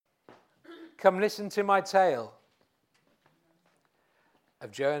Come listen to my tale of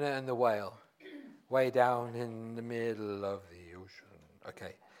Jonah and the whale, way down in the middle of the ocean.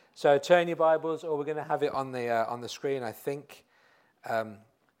 Okay, so turn your Bibles, or we're going to have it on the screen, I think.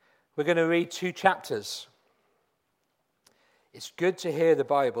 We're going to read 2 chapters. It's good to hear the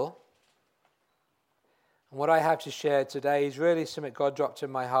Bible. And what I have to share today is really something God dropped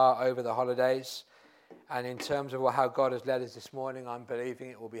in my heart over the holidays. And in terms of how God has led us this morning, I'm believing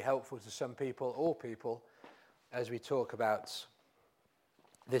it will be helpful to some people, all people, as we talk about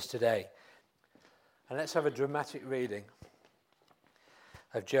this today. And let's have a dramatic reading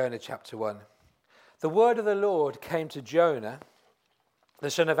of Jonah chapter 1. The word of the Lord came to Jonah, the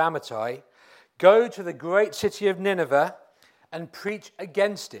son of Amittai, "Go to the great city of Nineveh and preach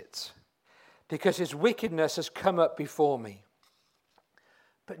against it, because its wickedness has come up before me."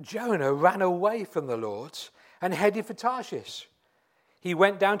 But Jonah ran away from the Lord and headed for Tarshish. He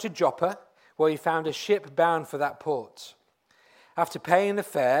went down to Joppa, where he found a ship bound for that port. After paying the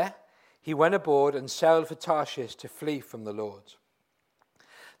fare, he went aboard and sailed for Tarshish to flee from the Lord.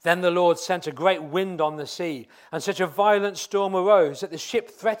 Then the Lord sent a great wind on the sea, and such a violent storm arose that the ship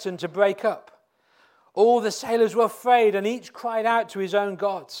threatened to break up. All the sailors were afraid, and each cried out to his own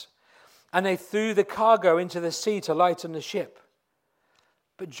gods. And they threw the cargo into the sea to lighten the ship.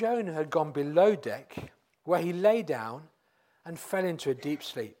 But Jonah had gone below deck, where he lay down and fell into a deep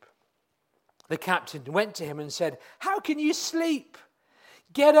sleep. The captain went to him and said, "How can you sleep?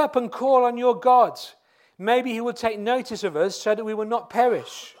 Get up and call on your God. Maybe he will take notice of us so that we will not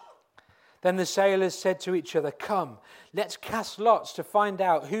perish." Then the sailors said to each other, "Come, let's cast lots to find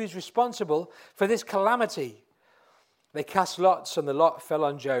out who is responsible for this calamity." They cast lots, and the lot fell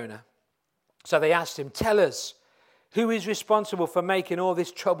on Jonah. So they asked him, "Tell us, who is responsible for making all this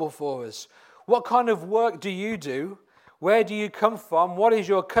trouble for us? What kind of work do you do? Where do you come from? What is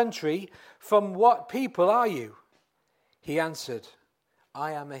your country? From what people are you?" He answered,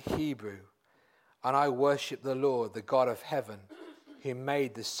 "I am a Hebrew, and I worship the Lord, the God of heaven, who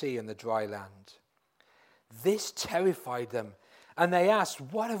made the sea and the dry land." This terrified them, and they asked,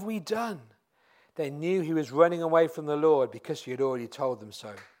 "What have we done?" They knew he was running away from the Lord because he had already told them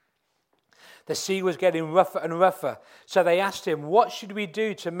so. The sea was getting rougher and rougher, so they asked him, "What should we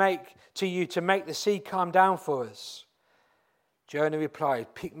do to make the sea calm down for us?" Jonah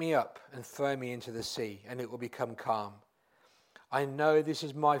replied, "Pick me up and throw me into the sea, and it will become calm. I know this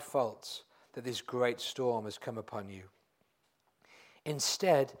is my fault that this great storm has come upon you."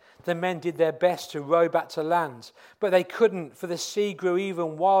 Instead, the men did their best to row back to land, but they couldn't, for the sea grew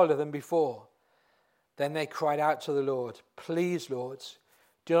even wilder than before. Then they cried out to the Lord, "Please, Lord,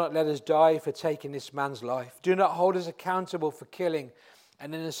 do not let us die for taking this man's life. Do not hold us accountable for killing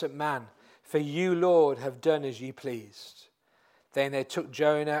an innocent man, for you, Lord, have done as you pleased." Then they took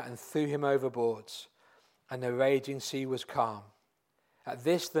Jonah and threw him overboard, and the raging sea was calm. At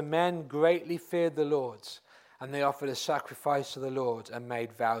this the men greatly feared the Lord, and they offered a sacrifice to the Lord and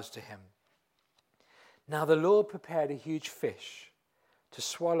made vows to him. Now the Lord prepared a huge fish to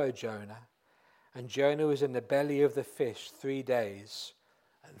swallow Jonah, and Jonah was in the belly of the fish 3 days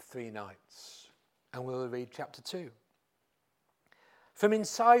and 3 nights. And we'll read chapter 2. From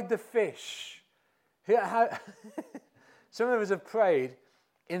inside the fish. Some of us have prayed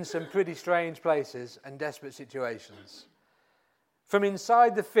in some pretty strange places and desperate situations. From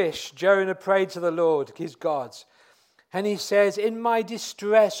inside the fish, Jonah prayed to the Lord, his God. And he says, "In my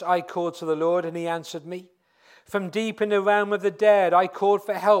distress I called to the Lord, and he answered me. From deep in the realm of the dead I called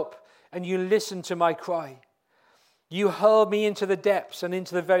for help, and you listened to my cry. You hurled me into the depths and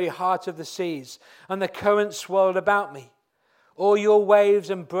into the very heart of the seas, and the currents swirled about me. All your waves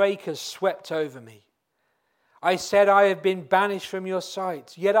and breakers swept over me. I said, I have been banished from your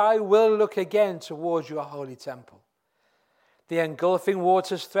sight, yet I will look again towards your holy temple. The engulfing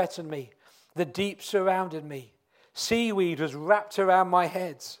waters threatened me. The deep surrounded me. Seaweed was wrapped around my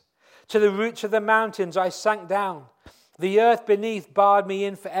head. To the roots of the mountains I sank down. The earth beneath barred me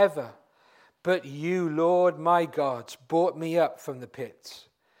in forever. But you, Lord my God, brought me up from the pit.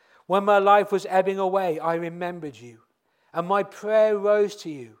 When my life was ebbing away, I remembered you, and my prayer rose to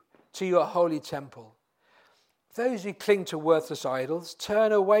you, to your holy temple. Those who cling to worthless idols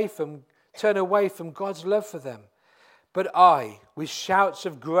turn away from God's love for them. But I, with shouts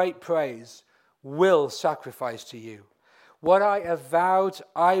of great praise, will sacrifice to you. What I have vowed,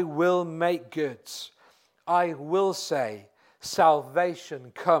 I will make good. I will say,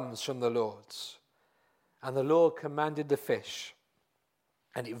 salvation comes from the Lord. And the Lord commanded the fish,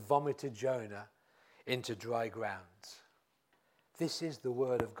 and it vomited Jonah into dry ground. This is the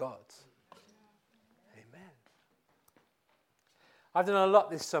word of God. Amen. I've done a lot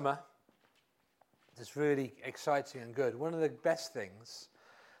this summer that's really exciting and good. One of the best things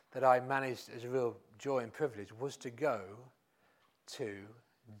that I managed as a real joy and privilege was to go to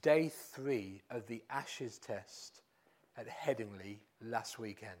day 3 of the Ashes test at Headingley last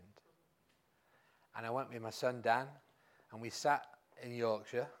weekend. And I went with my son Dan, and we sat in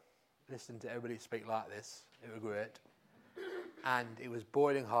Yorkshire, listening to everybody speak like this. It was great. And it was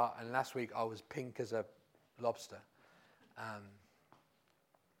boiling hot, and last week I was pink as a lobster.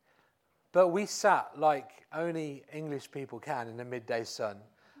 But we sat like only English people can in the midday sun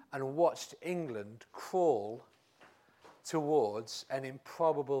and watched England crawl towards an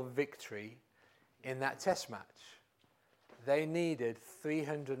improbable victory in that test match. They needed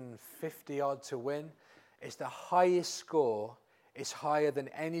 350 odd to win. It's the highest score. It's higher than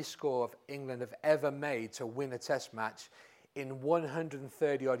any score of England have ever made to win a test match in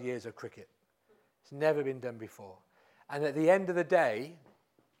 130 odd years of cricket. It's never been done before. And at the end of the day,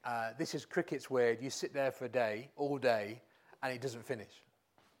 this is cricket's weird. You sit there for a day, all day, and it doesn't finish.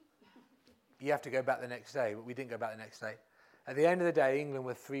 You have to go back the next day, but we didn't go back the next day. At the end of the day, England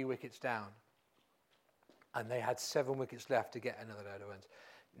were 3 wickets down, and they had 7 wickets left to get another load of runs.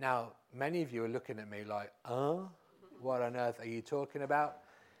 Now, many of you are looking at me like, what on earth are you talking about?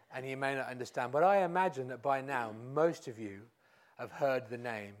 And you may not understand, but I imagine that by now, most of you have heard the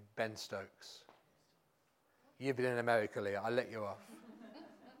name Ben Stokes. You've been in America, Leah. I'll let you off.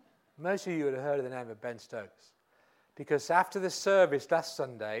 Most of you would have heard of the name of Ben Stokes. Because after the service last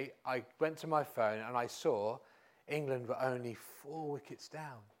Sunday, I went to my phone and I saw England were only 4 wickets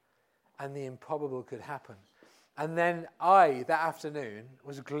down. And the improbable could happen. And then I, that afternoon,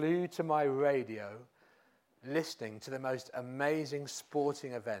 was glued to my radio, listening to the most amazing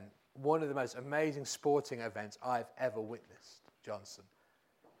sporting event, one of the most amazing sporting events I've ever witnessed, Johnson.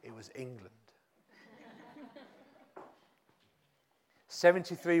 It was England.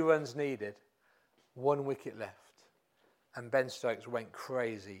 73 runs needed, 1 wicket left. And Ben Stokes went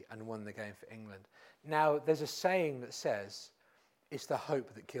crazy and won the game for England. Now, there's a saying that says, it's the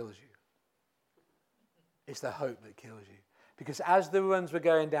hope that kills you. It's the hope that kills you. Because as the runs were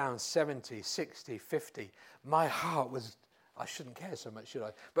going down, 70, 60, 50, my heart was, I shouldn't care so much, should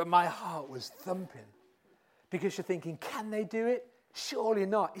I? But my heart was thumping. Because you're thinking, can they do it? Surely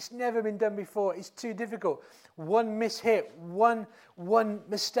not. It's never been done before. It's too difficult. One mishit, one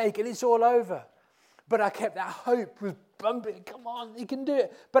mistake, and it's all over. But I kept that hope was bumping. Come on, you can do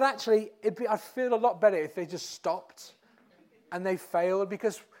it. But actually, I'd feel a lot better if they just stopped and they failed.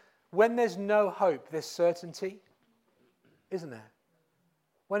 Because when there's no hope, there's certainty, isn't there?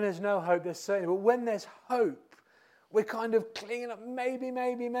 When there's no hope, there's certainty. But when there's hope, we're kind of clinging up,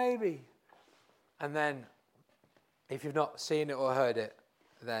 maybe. And then, if you've not seen it or heard it,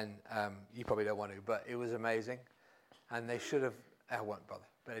 then you probably don't want to. But it was amazing. And they should have, I won't bother.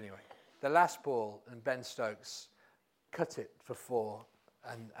 But anyway, the last ball, and Ben Stokes cut it for 4.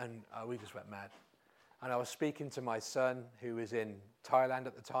 And we just went mad. And I was speaking to my son, who was in Thailand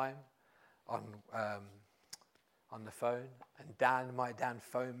at the time, on the phone. And my Dan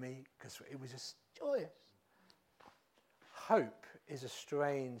phoned me, because it was just joyous. Hope is a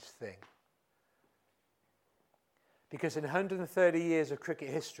strange thing. Because in 130 years of cricket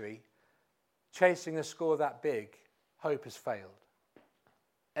history, chasing a score that big, hope has failed.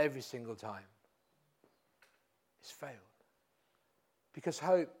 Every single time. It's failed. Because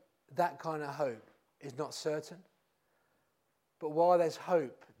hope, that kind of hope, is not certain. But while there's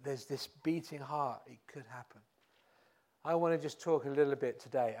hope, there's this beating heart. It could happen. I want to just talk a little bit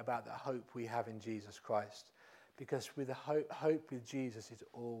today about the hope we have in Jesus Christ. Because with the hope with Jesus is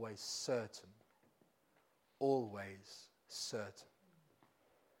always certain. Always certain.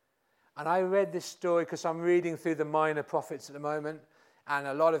 And I read this story because I'm reading through the minor prophets at the moment. And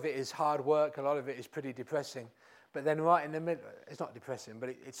a lot of it is hard work. A lot of it is pretty depressing. But then right in the middle, it's not depressing, but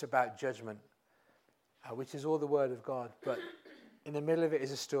it's about judgment. Which is all the word of God. But in the middle of it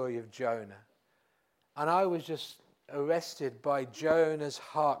is a story of Jonah. And I was just arrested by Jonah's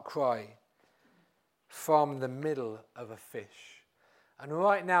heart cry from the middle of a fish. And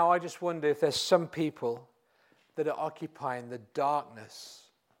right now I just wonder if there's some people that are occupying the darkness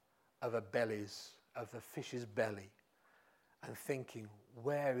of the fish's belly and thinking,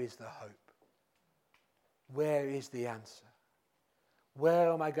 where is the hope? Where is the answer?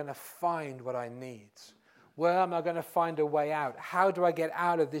 Where am I going to find what I need? Where am I going to find a way out? How do I get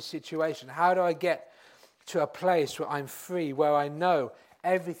out of this situation? How do I get to a place where I'm free, where I know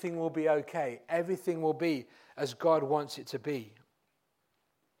everything will be okay, everything will be as God wants it to be?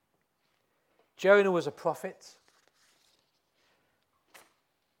 Jonah was a prophet,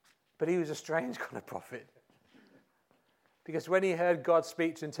 but he was a strange kind of prophet. Because when he heard God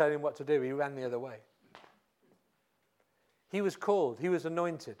speak to him and tell him what to do, he ran the other way. He was called. He was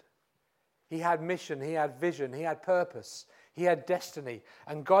anointed. He had mission. He had vision. He had purpose. He had destiny.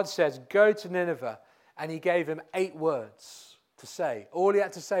 And God says, go to Nineveh. And he gave him 8 words to say. All he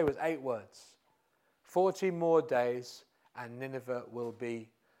had to say was 8 words. 40 more days and Nineveh will be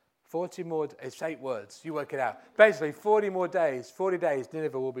 40 more, it's 8 words, you work it out. Basically, 40 days,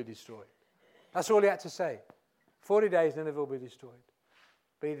 Nineveh will be destroyed. That's all he had to say. 40 days, Nineveh will be destroyed.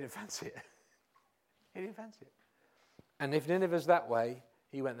 But he didn't fancy it. He didn't fancy it. And if Nineveh's that way,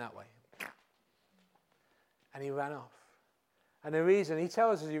 he went that way. And he ran off. And the reason, he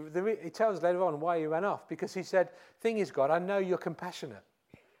tells later on why he ran off. Because he said, thing is, God, I know you're compassionate.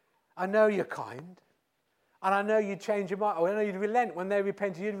 I know you're kind. And I know you'd change your mind. I know you'd relent. When they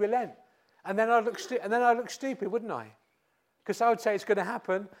repented, you'd relent. And then I'd look stupid, wouldn't I? Because I would say it's going to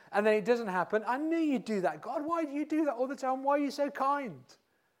happen, and then it doesn't happen. I knew you'd do that. God, why do you do that all the time? Why are you so kind?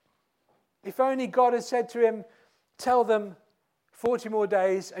 If only God had said to him, tell them 40 more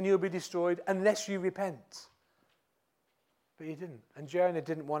days and you'll be destroyed unless you repent. But he didn't. And Jonah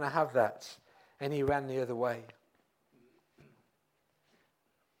didn't want to have that. And he ran the other way.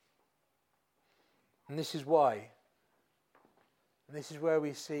 And this is why. And this is where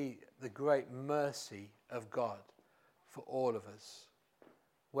we see the great mercy of God for all of us.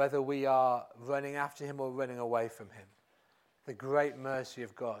 Whether we are running after him or running away from him. The great mercy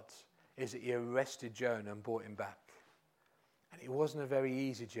of God is that he arrested Jonah and brought him back. And it wasn't a very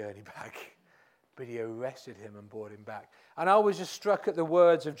easy journey back. But he arrested him and brought him back. And I was just struck at the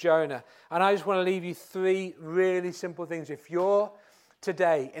words of Jonah. And I just want to leave you 3 really simple things. If you're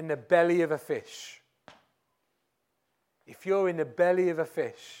today in the belly of a fish,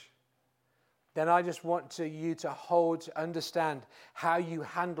 then I just want you to understand how you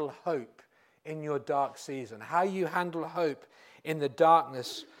handle hope in your dark season, how you handle hope in the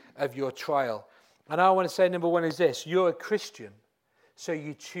darkness of your trial. And I want to say, number 1 is this: you're a Christian, so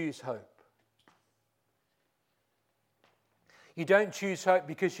you choose hope. You don't choose hope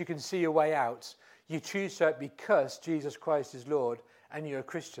because you can see a way out. You choose hope because Jesus Christ is Lord and you're a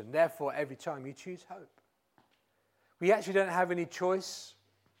Christian. Therefore, every time you choose hope. We actually don't have any choice.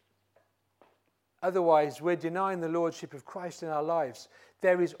 Otherwise, we're denying the lordship of Christ in our lives.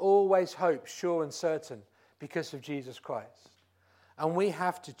 There is always hope, sure and certain, because of Jesus Christ. And we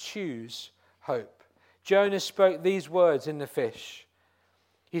have to choose hope. Jonah spoke these words in the fish.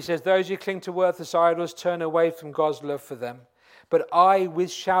 He says, those who cling to worthless idols turn away from God's love for them. But I,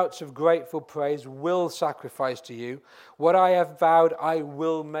 with shouts of grateful praise, will sacrifice to you. What I have vowed, I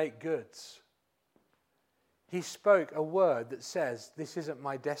will make good. He spoke a word that says, this isn't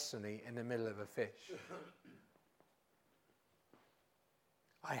my destiny in the middle of a fish.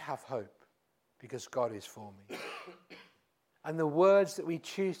 I have hope because God is for me. And the words that we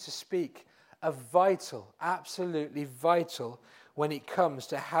choose to speak are vital, absolutely vital, when it comes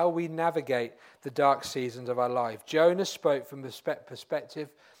to how we navigate the dark seasons of our life. Jonah spoke from the perspective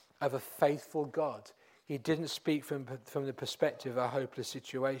of a faithful God. He didn't speak from the perspective of a hopeless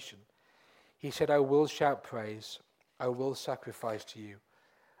situation. He said, I will shout praise. I will sacrifice to you.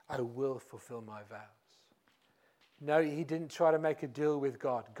 I will fulfill my vows. No, he didn't try to make a deal with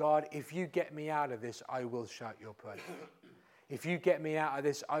God. God, if you get me out of this, I will shout your praise. If you get me out of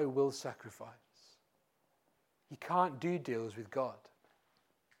this, I will sacrifice. You can't do deals with God.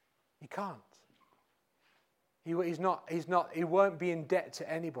 You can't. He won't be in debt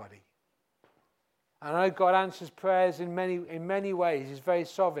to anybody. I know God answers prayers in many ways. He's very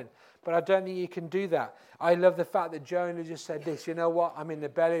sovereign. But I don't think he can do that. I love the fact that Jonah just said this. You know what? I'm in the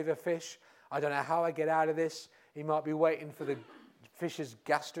belly of a fish. I don't know how I get out of this. He might be waiting for the fish's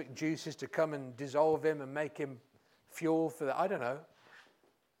gastric juices to come and dissolve him and make him fuel for that. I don't know.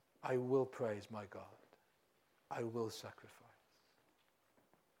 I will praise my God. I will sacrifice.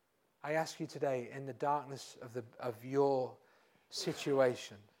 I ask you today, in the darkness of your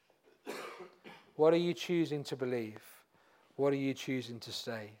situation, what are you choosing to believe? What are you choosing to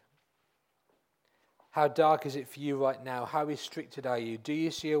say? How dark is it for you right now? How restricted are you? Do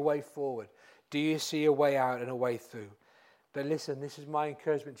you see a way forward? Do you see a way out and a way through? But listen, this is my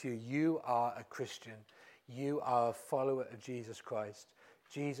encouragement to you. You are a Christian. You are a follower of Jesus Christ.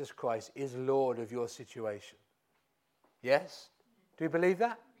 Jesus Christ is Lord of your situation. Yes? Do we believe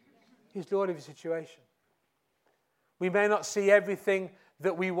that? He's Lord of your situation. We may not see everything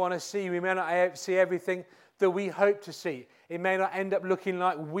that we want to see. We may not see everything that we hope to see. It may not end up looking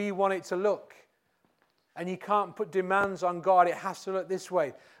like we want it to look. And you can't put demands on God. It has to look this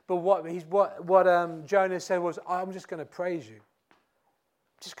way. But what Jonah said was, I'm just going to praise you.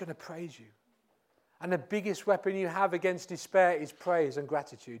 I'm just going to praise you. And the biggest weapon you have against despair is praise and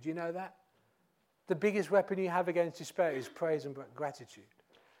gratitude. Do you know that? The biggest weapon you have against despair is praise and gratitude.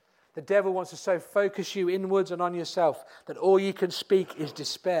 The devil wants to so focus you inwards and on yourself that all you can speak is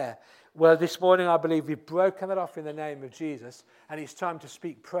despair. Well, this morning I believe we've broken that off in the name of Jesus, and it's time to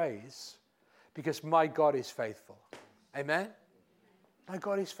speak praise because my God is faithful. Amen? My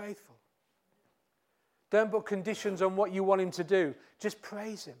God is faithful. Don't put conditions on what you want him to do. Just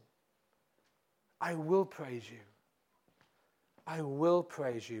praise him. I will praise you. I will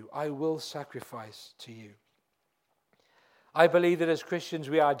praise you. I will sacrifice to you. I believe that as Christians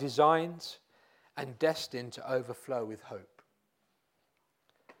we are designed and destined to overflow with hope.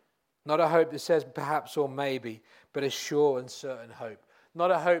 Not a hope that says perhaps or maybe, but a sure and certain hope.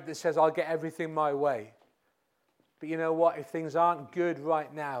 Not a hope that says I'll get everything my way. But you know what? If things aren't good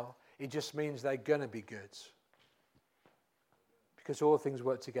right now, it just means they're going to be good. Because all things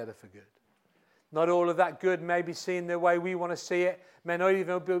work together for good. Not all of that good may be seen the way we want to see it. May not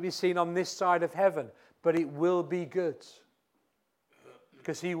even be seen on this side of heaven. But it will be good.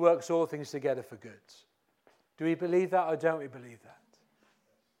 Because he works all things together for good. Do we believe that or don't we believe that?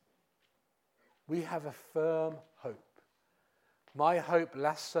 We have a firm hope. My hope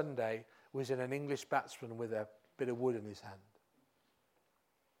last Sunday was in an English batsman with a bit of wood in his hand.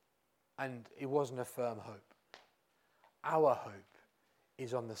 And it wasn't a firm hope. Our hope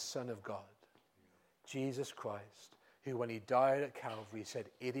is on the Son of God, Jesus Christ, who when he died at Calvary said,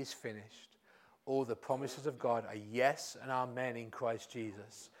 "It is finished." All the promises of God are yes and amen in Christ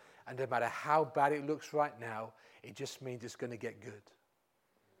Jesus. And no matter how bad it looks right now, it just means it's going to get good.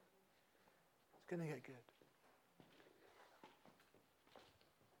 It's going to get good.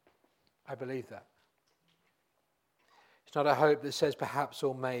 I believe that. It's not a hope that says perhaps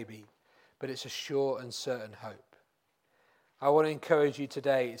or maybe, but it's a sure and certain hope. I want to encourage you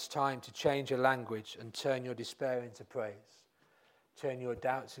today, it's time to change your language and turn your despair into praise. Turn your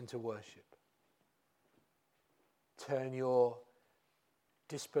doubts into worship. Turn your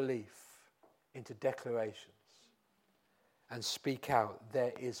disbelief into declarations. And speak out,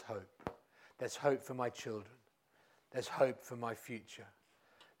 there is hope. There's hope for my children. There's hope for my future.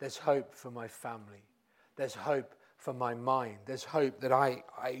 There's hope for my family. There's hope for my mind. There's hope that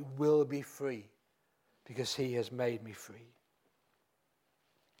I will be free because he has made me free.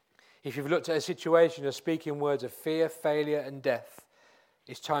 If you've looked at a situation, you're speaking words of fear, failure, and death,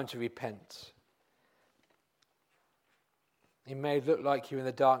 it's time to repent. It may look like you're in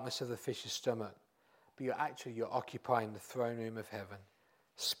the darkness of the fish's stomach, but you're occupying the throne room of heaven.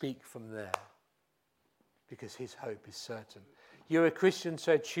 Speak from there, because his hope is certain. You're a Christian,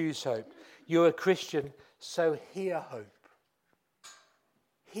 so choose hope. You're a Christian, so hear hope.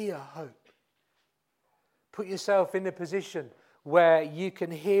 Hear hope. Put yourself in the position where you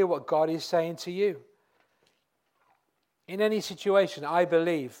can hear what God is saying to you. In any situation, I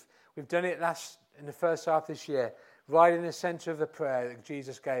believe, we've done it in the first half of this year, right in the center of the prayer that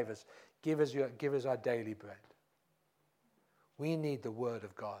Jesus gave us. Give us our daily bread. We need the word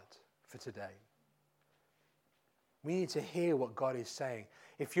of God for today. We need to hear what God is saying.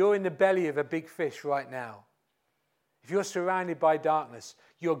 If you're in the belly of a big fish right now, if you're surrounded by darkness,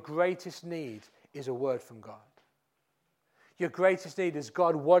 your greatest need is a word from God. Your greatest need is,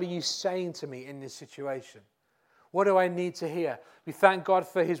 God, what are you saying to me in this situation? What do I need to hear? We thank God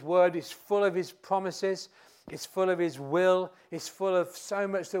for his word. It's full of his promises. It's full of his will. It's full of so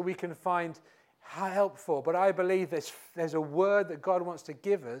much that we can find helpful. But I believe there's a word that God wants to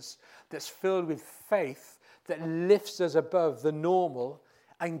give us that's filled with faith, that lifts us above the normal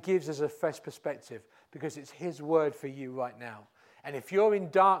and gives us a fresh perspective, because it's his word for you right now. And if you're in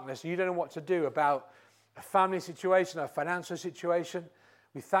darkness and you don't know what to do about a family situation, a financial situation,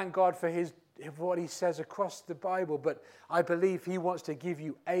 we thank God for what he says across the Bible, but I believe he wants to give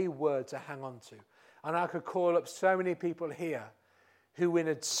you a word to hang on to. And I could call up so many people here who in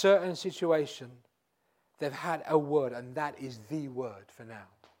a certain situation, they've had a word, and that is the word for now,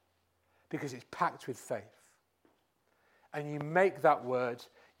 because it's packed with faith. And you make that word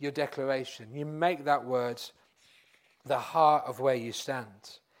your declaration. You make that word the heart of where you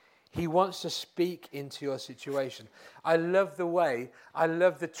stand. He wants to speak into your situation. I love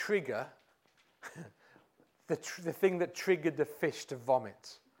the trigger, the thing that triggered the fish to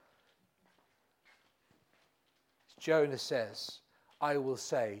vomit. Jonah says, I will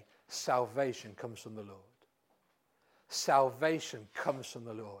say, salvation comes from the Lord. Salvation comes from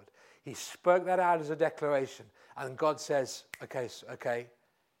the Lord. He spoke that out as a declaration. And God says, okay,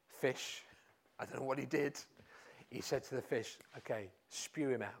 fish. I don't know what he did. He said to the fish, okay, spew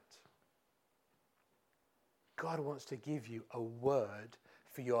him out. God wants to give you a word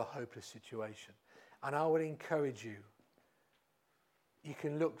for your hopeless situation. And I would encourage you You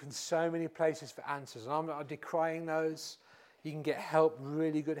can look in so many places for answers. And I'm not decrying those. You can get help,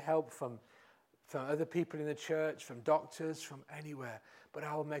 really good help from other people in the church, from doctors, from anywhere. But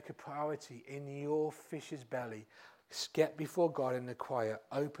I will make a priority in your fish's belly. Get before God in the quiet,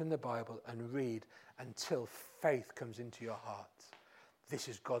 open the Bible and read until faith comes into your heart. This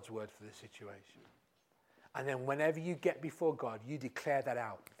is God's word for the situation. And then whenever you get before God, you declare that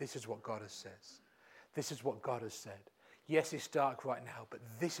out. This is what God has said. This is what God has said. Yes, it's dark right now, but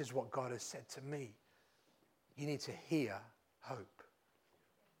this is what God has said to me. You need to hear hope.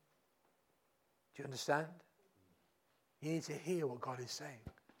 Do you understand? You need to hear what God is saying.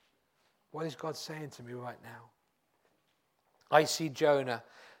 What is God saying to me right now? I see Jonah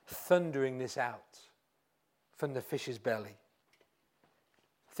thundering this out from the fish's belly.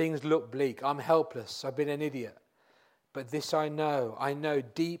 Things look bleak. I'm helpless. I've been an idiot. But this I know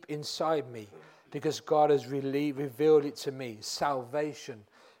deep inside me, because God has revealed it to me. Salvation,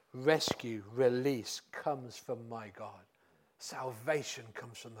 rescue, release comes from my God. Salvation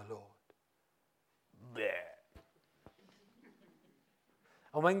comes from the Lord. Bleh.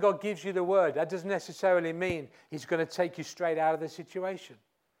 And when God gives you the word, that doesn't necessarily mean he's going to take you straight out of the situation.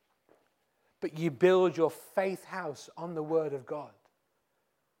 But you build your faith house on the word of God.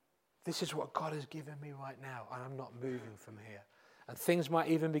 This is what God has given me right now, and I'm not moving from here. And things might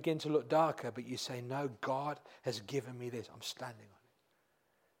even begin to look darker, but you say, no, God has given me this. I'm standing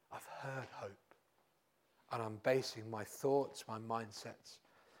on it. I've heard hope. And I'm basing my thoughts, my mindsets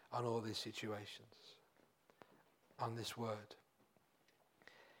on all these situations, on this word.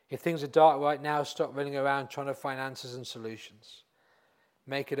 If things are dark right now, stop running around trying to find answers and solutions.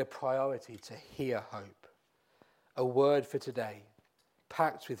 Make it a priority to hear hope. A word for today,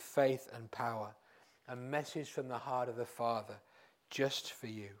 packed with faith and power. A message from the heart of the Father, just for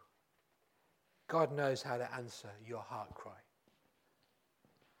you. God knows how to answer your heart cry.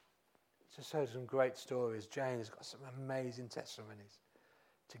 Just heard some great stories. Jane has got some amazing testimonies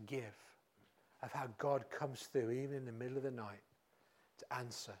to give of how God comes through, even in the middle of the night, to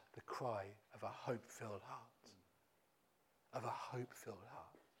answer the cry of a hope-filled heart. Of a hope-filled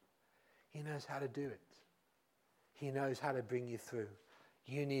heart. He knows how to do it. He knows how to bring you through.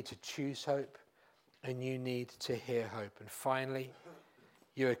 You need to choose hope, and you need to hear hope. And finally,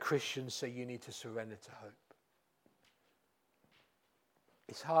 you're a Christian, so you need to surrender to hope.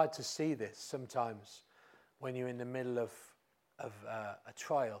 It's hard to see this sometimes when you're in the middle of a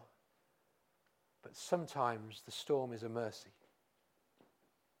trial. But sometimes the storm is a mercy.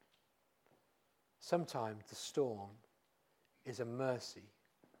 Sometimes the storm is a mercy.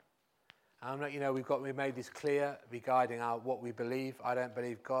 I'm not, we've made this clear regarding what we believe. I don't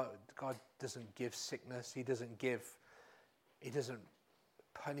believe God doesn't give sickness. He doesn't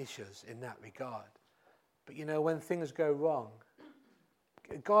punish us in that regard. But when things go wrong,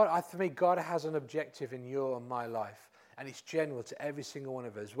 for me, God has an objective in your and my life, and it's general to every single one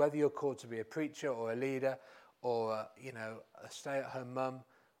of us. Whether you're called to be a preacher or a leader, or a stay-at-home mum,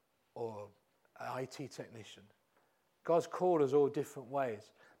 or an IT technician, God's called us all different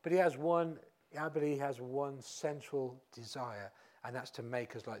ways. But I believe he has one central desire, and that's to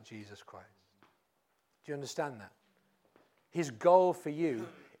make us like Jesus Christ. Do you understand that? His goal for you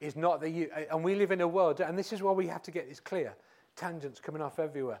is not that you, and we live in a world, and this is why we have to get this clear, tangents coming off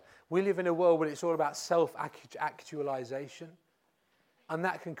everywhere. We live in a world where it's all about self-actualization, and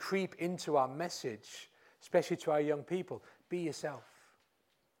that can creep into our message, especially to our young people. Be yourself.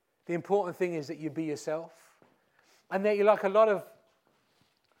 The important thing is that you be yourself, and that you're like a lot of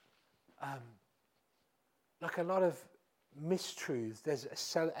mistruths. There's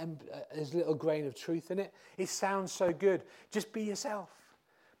a little grain of truth in it. It sounds so good. Just be yourself.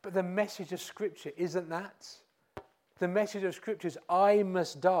 But the message of Scripture isn't that. The message of Scripture is I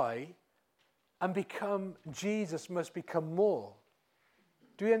must die and Jesus must become more.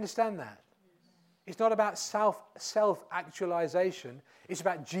 Do you understand that? It's not about self-actualization. It's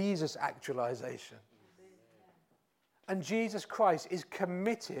about Jesus actualization. And Jesus Christ is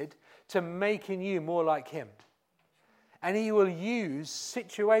committed to making you more like him. And he will use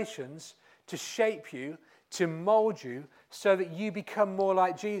situations to shape you, to mold you, so that you become more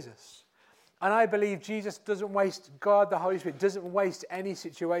like Jesus. And I believe God the Holy Spirit doesn't waste any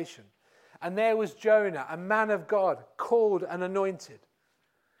situation. And there was Jonah, a man of God, called and anointed.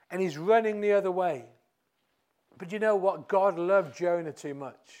 And he's running the other way. But you know what? God loved Jonah too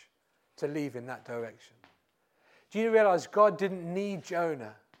much to leave in that direction. Do you realize God didn't need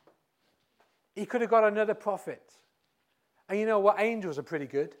Jonah? He could have got another prophet. And you know what? Angels are pretty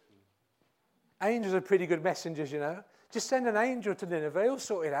good. Angels are pretty good messengers, Just send an angel to Nineveh, he'll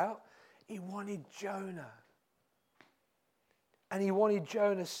sort it out. He wanted Jonah. And he wanted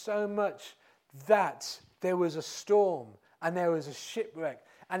Jonah so much that there was a storm and there was a shipwreck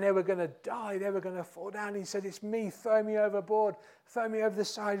and they were going to die. They were going to fall down. He said, it's me, throw me overboard, throw me over the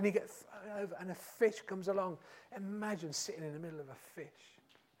side. And he gets thrown over and a fish comes along. Imagine sitting in the middle of a fish.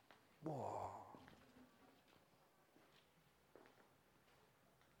 Whoa.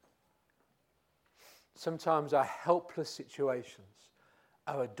 Sometimes our helpless situations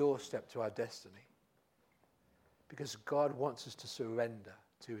are a doorstep to our destiny. Because God wants us to surrender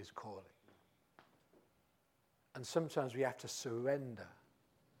to his calling. And sometimes we have to surrender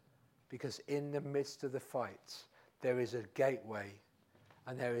because in the midst of the fight, there is a gateway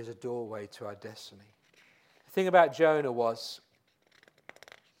and there is a doorway to our destiny. The thing about Jonah was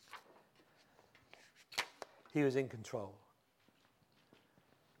he was in control.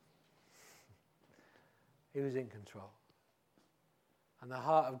 He was in control. And the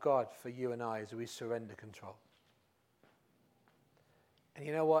heart of God for you and I is we surrender control. And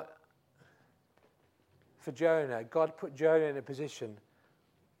you know what? For Jonah, God put Jonah in a position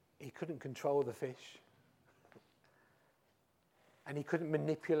he couldn't control the fish. And he couldn't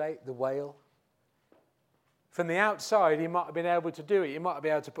manipulate the whale. From the outside, he might have been able to do it. He might have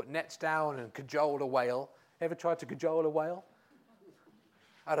been able to put nets down and cajole a whale. Ever tried to cajole a whale?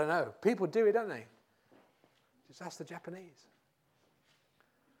 I don't know. People do it, don't they? Just ask the Japanese.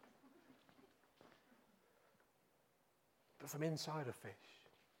 But from inside a fish,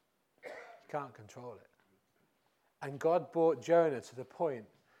 you can't control it. And God brought Jonah to the point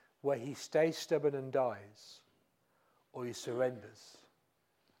where he stays stubborn and dies, or he surrenders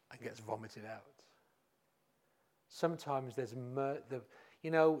and gets vomited out. Sometimes there's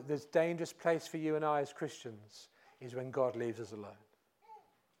dangerous place for you and I as Christians is when God leaves us alone.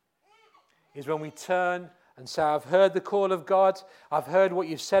 Is when we turn and say, I've heard the call of God. I've heard what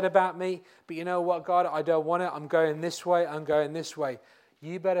you've said about me. But you know what, God? I don't want it. I'm going this way. I'm going this way.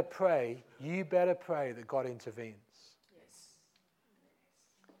 You better pray. You better pray that God intervenes. Yes.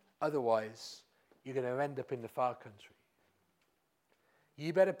 Otherwise, you're going to end up in the far country.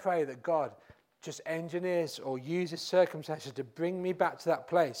 You better pray that God just engineers or uses circumstances to bring me back to that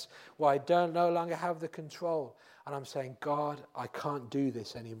place where I don't no longer have the control. And I'm saying, God, I can't do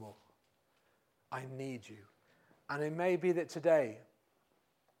this anymore. I need you. And it may be that today,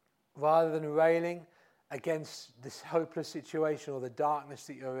 rather than railing against this hopeless situation or the darkness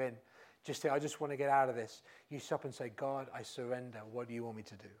that you're in, just say, I just want to get out of this. You stop and say, God, I surrender. What do you want me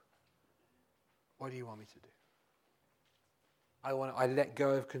to do? What do you want me to do? I let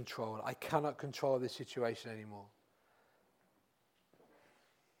go of control. I cannot control this situation anymore.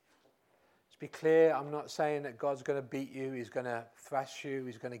 Let's be clear, I'm not saying that God's going to beat you, he's going to thrash you,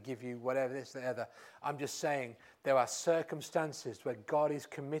 he's going to give you whatever this, the other. I'm just saying there are circumstances where God is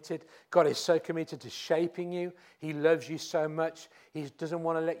committed. God is so committed to shaping you. He loves you so much. He doesn't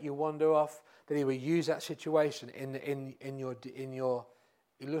want to let you wander off, that he will use that situation in your,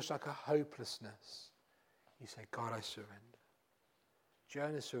 it looks like a hopelessness. You say, God, I surrender.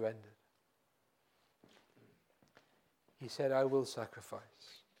 Jonah surrendered. He said, I will sacrifice.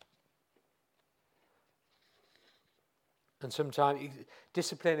 And sometimes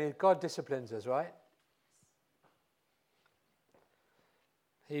God disciplines us, right?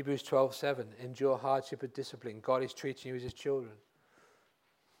 Hebrews 12:7, endure hardship and discipline. God is treating you as his children.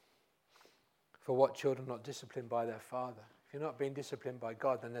 For what children not disciplined by their father? If you're not being disciplined by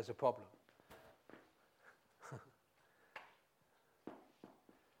God, then there's a problem.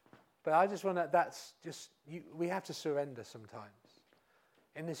 But I just want we have to surrender sometimes.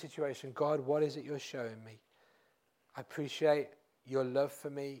 In this situation, God, what is it you're showing me? I appreciate your love for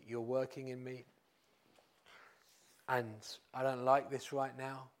me, you're working in me. And I don't like this right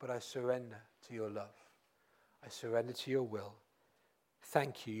now, but I surrender to your love. I surrender to your will.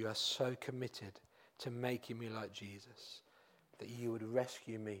 Thank you, you are so committed to making me like Jesus, that you would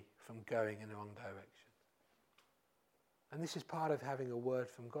rescue me from going in the wrong direction. And this is part of having a word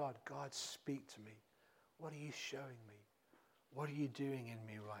from God. God, speak to me. What are you showing me? What are you doing in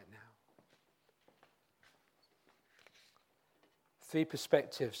me right now? 3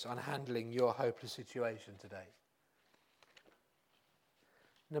 perspectives on handling your hopeless situation today.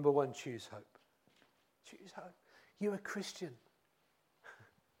 Number 1, choose hope. Choose hope. You're a Christian.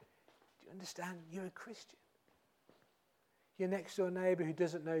 Do you understand? You're a Christian. Your next door neighbour who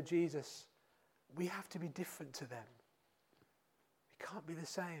doesn't know Jesus, we have to be different to them. We can't be the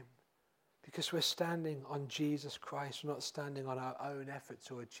same because we're standing on Jesus Christ. We're not standing on our own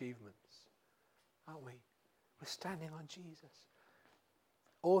efforts or achievements, aren't we? We're standing on Jesus.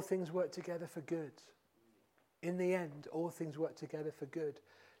 All things work together for good. In the end, all things work together for good.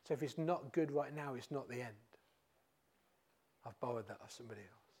 So if it's not good right now, it's not the end. I've borrowed that off somebody else.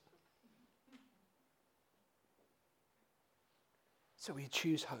 So we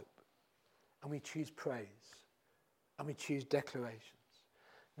choose hope, and we choose praise, and we choose declarations.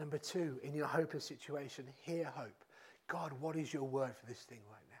 Number 2, in your hopeless situation, hear hope. God, what is your word for this thing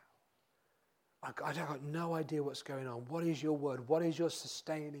right now? I've got no idea what's going on. What is your word? What is your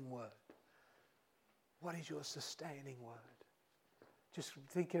sustaining word? What is your sustaining word? Just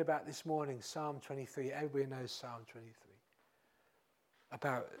thinking about this morning, Psalm 23. Everybody knows Psalm 23.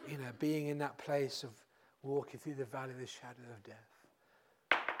 About, being in that place of walking through the valley of the shadow of death.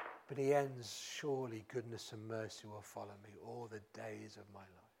 But he ends, surely goodness and mercy will follow me all the days of my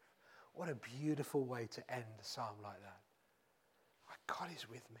life. What a beautiful way to end a psalm like that. God is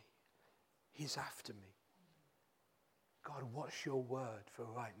with me. He's after me. God, what's your word for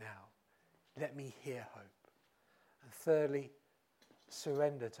right now? Let me hear hope. And thirdly,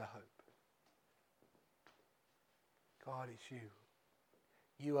 surrender to hope. God, it's you.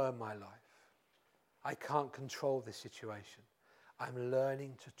 You own my life. I can't control this situation. I'm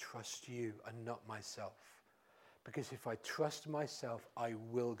learning to trust you and not myself. Because if I trust myself, I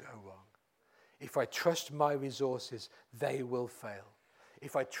will go wrong. If I trust my resources, they will fail.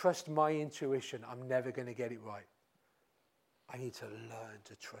 If I trust my intuition, I'm never going to get it right. I need to learn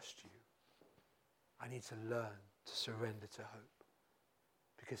to trust you. I need to learn to surrender to hope.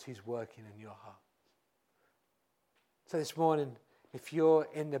 Because he's working in your heart. So this morning, if you're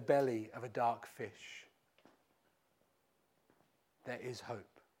in the belly of a dark fish, there is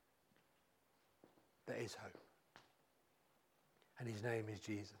hope. There is hope. And his name is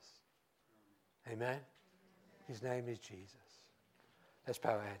Jesus. Amen? His name is Jesus. Let's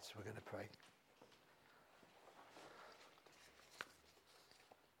bow our heads. We're going to pray.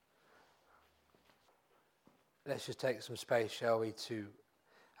 Let's just take some space, shall we, to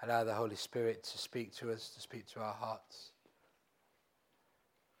allow the Holy Spirit to speak to us, to speak to our hearts.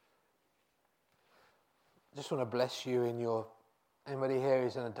 I just want to bless you anybody here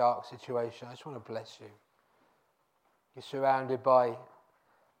who's in a dark situation, I just want to bless you. You're surrounded by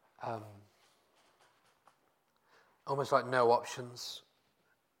almost like no options.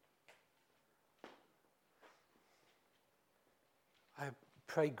 I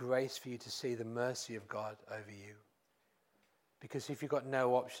pray grace for you to see the mercy of God over you. Because if you've got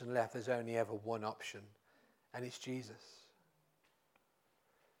no option left, there's only ever one option, and it's Jesus.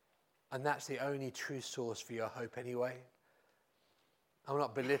 And that's the only true source for your hope anyway. I'm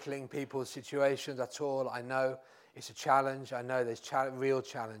not belittling people's situations at all. I know it's a challenge. I know there's real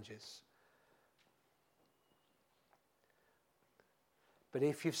challenges. But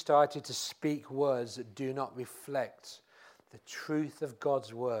if you've started to speak words that do not reflect the truth of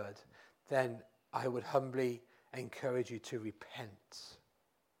God's word, then I would humbly encourage you to repent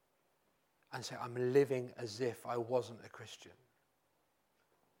and say, I'm living as if I wasn't a Christian.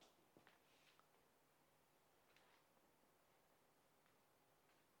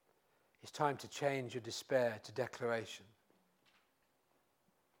 It's time to change your despair to declaration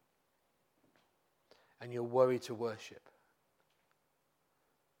and your worry to worship.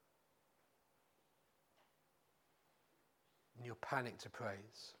 And your panic to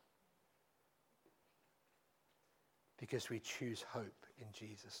praise. Because we choose hope in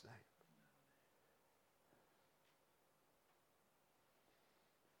Jesus' name.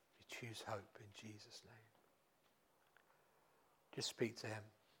 We choose hope in Jesus' name. Just speak to him.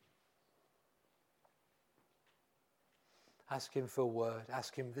 Ask him for a word.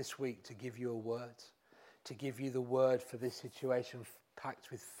 Ask him this week to give you a word. To give you the word for this situation packed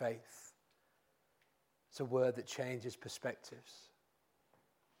with faith. It's a word that changes perspectives.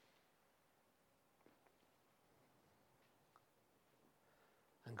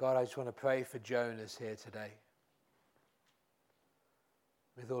 And God, I just want to pray for Jonas here today.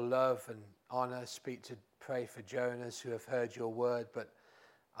 With all love and honor, pray for Jonas who have heard your word but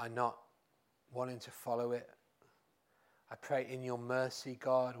are not wanting to follow it. I pray in your mercy,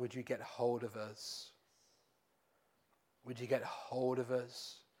 God, would you get hold of us? Would you get hold of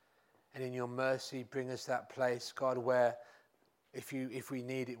us? And in your mercy, bring us that place, God, where if we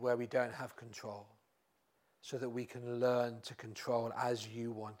need it, where we don't have control, so that we can learn to control as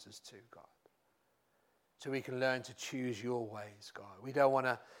you want us to, God. So we can learn to choose your ways, God. We don't want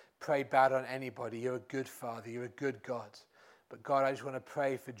to pray bad on anybody. You're a good Father. You're a good God. But God, I just want to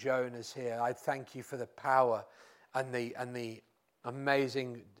pray for Jonas here. I thank you for the power and the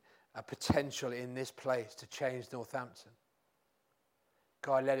amazing potential in this place to change Northampton.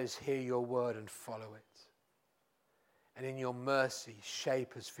 God, let us hear your word and follow it. And in your mercy,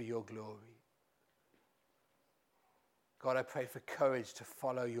 shape us for your glory. God, I pray for courage to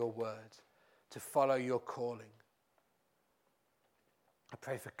follow your word, to follow your calling. I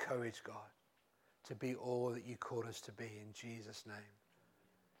pray for courage, God, to be all that you called us to be in Jesus' name.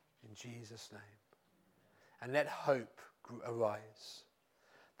 In Jesus' name. And let hope arise,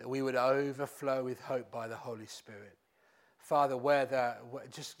 that we would overflow with hope by the Holy Spirit. Father,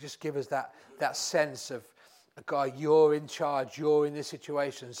 just give us that sense of, God, you're in charge, you're in this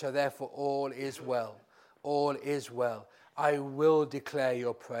situation, so therefore all is well. All is well. I will declare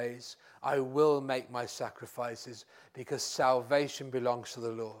your praise. I will make my sacrifices because salvation belongs to the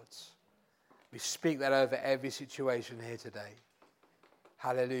Lord. We speak that over every situation here today.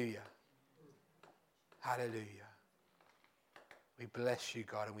 Hallelujah. Hallelujah. We bless you,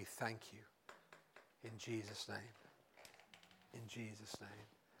 God, and we thank you. In Jesus' name. In Jesus'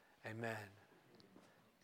 name. Amen.